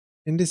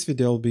In this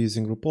video, I'll be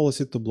using group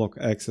policy to block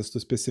access to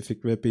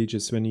specific web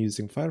pages when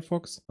using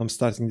Firefox. I'm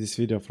starting this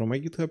video from my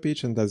GitHub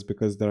page, and that's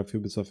because there are a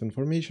few bits of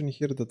information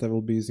here that I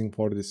will be using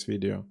for this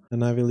video.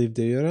 And I will leave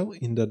the URL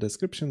in the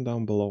description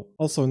down below.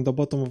 Also, in the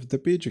bottom of the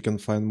page, you can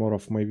find more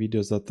of my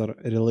videos that are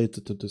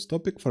related to this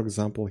topic. For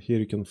example, here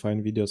you can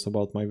find videos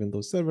about my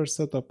Windows Server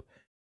setup.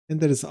 And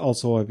there is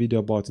also a video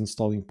about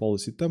installing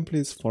policy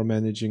templates for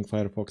managing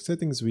Firefox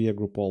settings via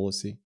group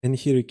policy. And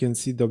here you can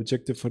see the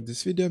objective for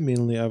this video.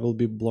 Mainly I will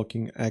be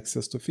blocking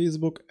access to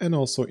Facebook and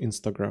also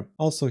Instagram.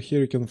 Also here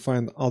you can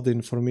find all the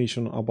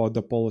information about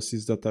the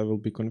policies that I will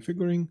be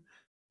configuring,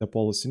 the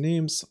policy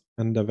names,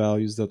 and the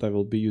values that I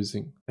will be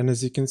using. And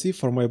as you can see,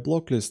 for my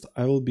block list,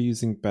 I will be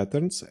using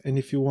patterns. And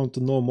if you want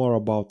to know more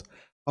about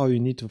how you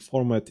need to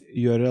format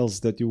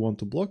URLs that you want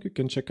to block, you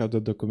can check out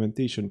the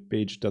documentation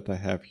page that I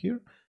have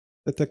here.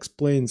 That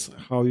explains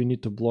how you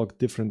need to block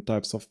different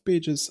types of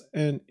pages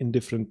and in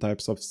different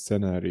types of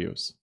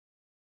scenarios.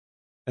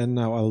 And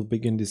now I'll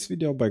begin this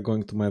video by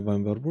going to my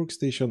VMware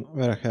workstation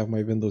where I have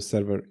my Windows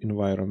Server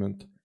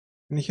environment.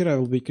 And here I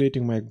will be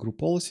creating my group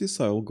policy,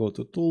 so I will go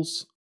to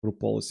Tools, Group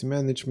Policy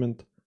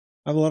Management.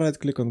 I will right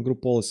click on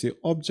Group Policy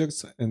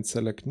Objects and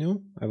select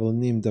New. I will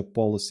name the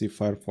policy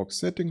Firefox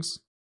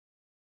Settings.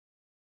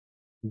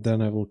 Then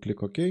I will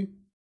click OK.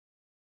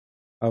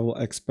 I will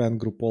expand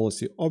group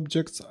policy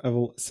objects. I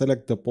will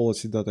select the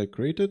policy that I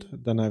created.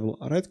 Then I will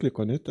right click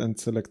on it and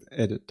select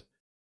edit.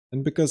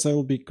 And because I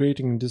will be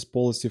creating this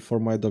policy for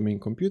my domain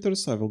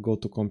computers, I will go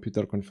to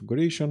computer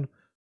configuration,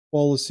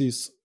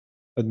 policies,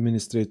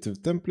 administrative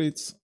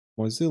templates,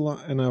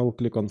 Mozilla, and I will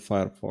click on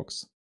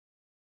Firefox.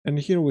 And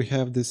here we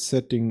have this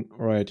setting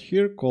right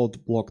here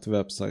called blocked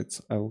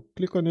websites. I will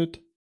click on it.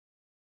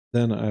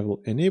 Then I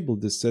will enable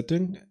this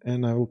setting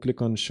and I will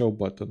click on show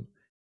button.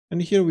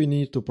 And here we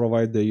need to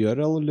provide the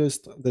URL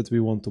list that we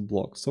want to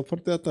block. So for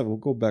that, I will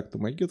go back to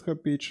my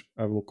GitHub page.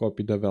 I will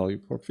copy the value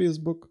for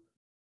Facebook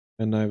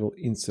and I will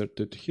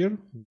insert it here.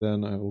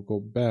 Then I will go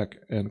back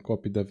and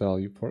copy the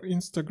value for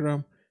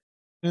Instagram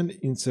and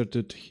insert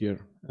it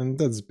here. And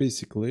that's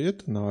basically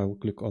it. Now I will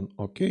click on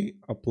OK,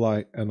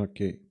 apply and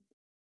OK.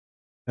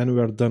 And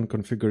we are done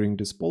configuring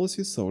this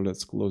policy. So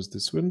let's close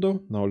this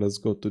window. Now let's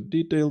go to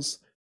details.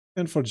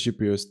 And for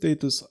GPU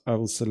status, I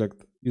will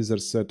select user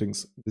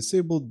settings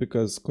disabled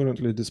because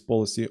currently this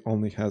policy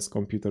only has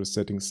computer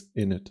settings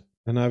in it.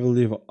 And I will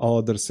leave all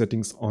other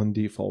settings on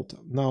default.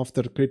 Now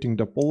after creating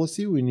the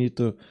policy, we need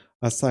to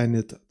assign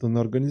it to an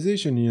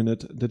organization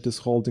unit that is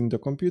holding the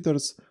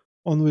computers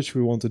on which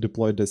we want to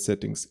deploy the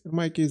settings. In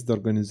my case, the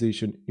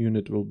organization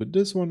unit will be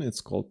this one.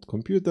 It's called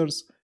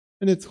computers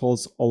and it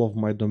holds all of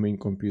my domain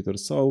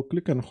computers. So I'll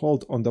click and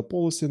hold on the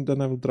policy and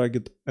then I will drag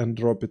it and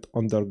drop it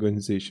on the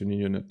organization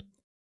unit.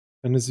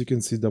 And as you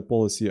can see, the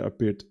policy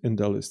appeared in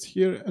the list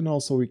here, and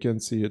also we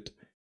can see it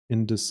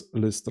in this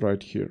list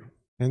right here.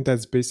 And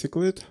that's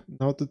basically it.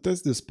 Now to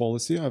test this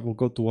policy, I will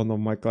go to one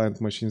of my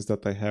client machines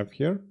that I have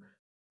here.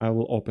 I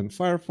will open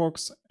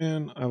Firefox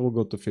and I will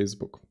go to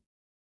Facebook.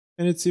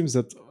 And it seems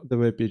that the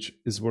web page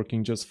is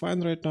working just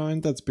fine right now,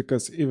 and that's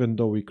because even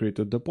though we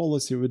created the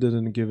policy, we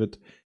didn't give it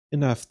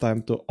enough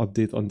time to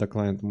update on the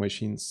client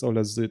machine. So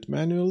let's do it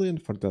manually,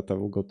 and for that I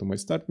will go to my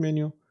start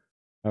menu.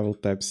 I will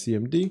type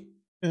CMD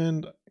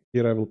and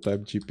here I will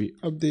type gp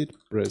update,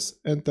 press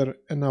enter,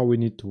 and now we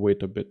need to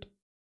wait a bit.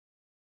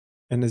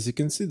 And as you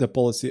can see, the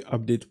policy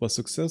update was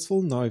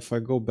successful. Now if I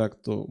go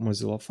back to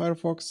Mozilla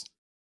Firefox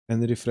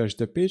and refresh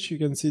the page, you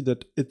can see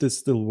that it is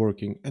still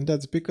working. And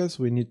that's because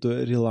we need to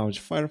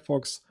relaunch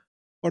Firefox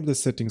for the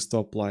settings to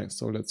apply.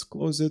 So let's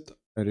close it,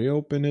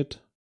 reopen it.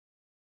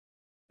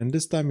 And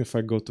this time if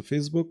I go to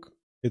Facebook,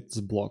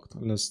 it's blocked.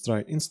 Let's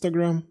try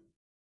Instagram.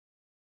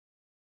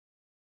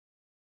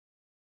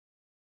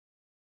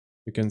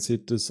 You can see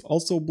it is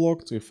also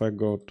blocked. If I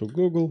go to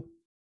Google,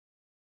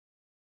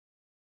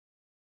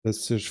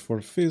 let's search for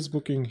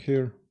Facebook in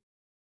here.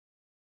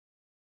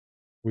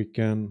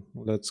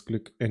 Let's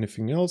click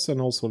anything else,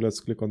 and also let's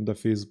click on the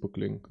Facebook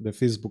link. The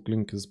Facebook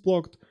link is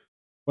blocked,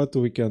 but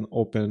we can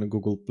open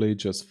Google Play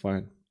just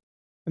fine.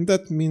 And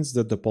that means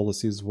that the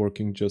policy is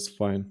working just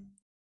fine.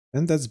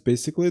 And that's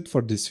basically it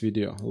for this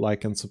video.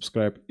 Like and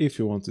subscribe if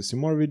you want to see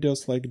more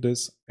videos like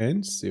this,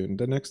 and see you in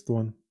the next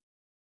one.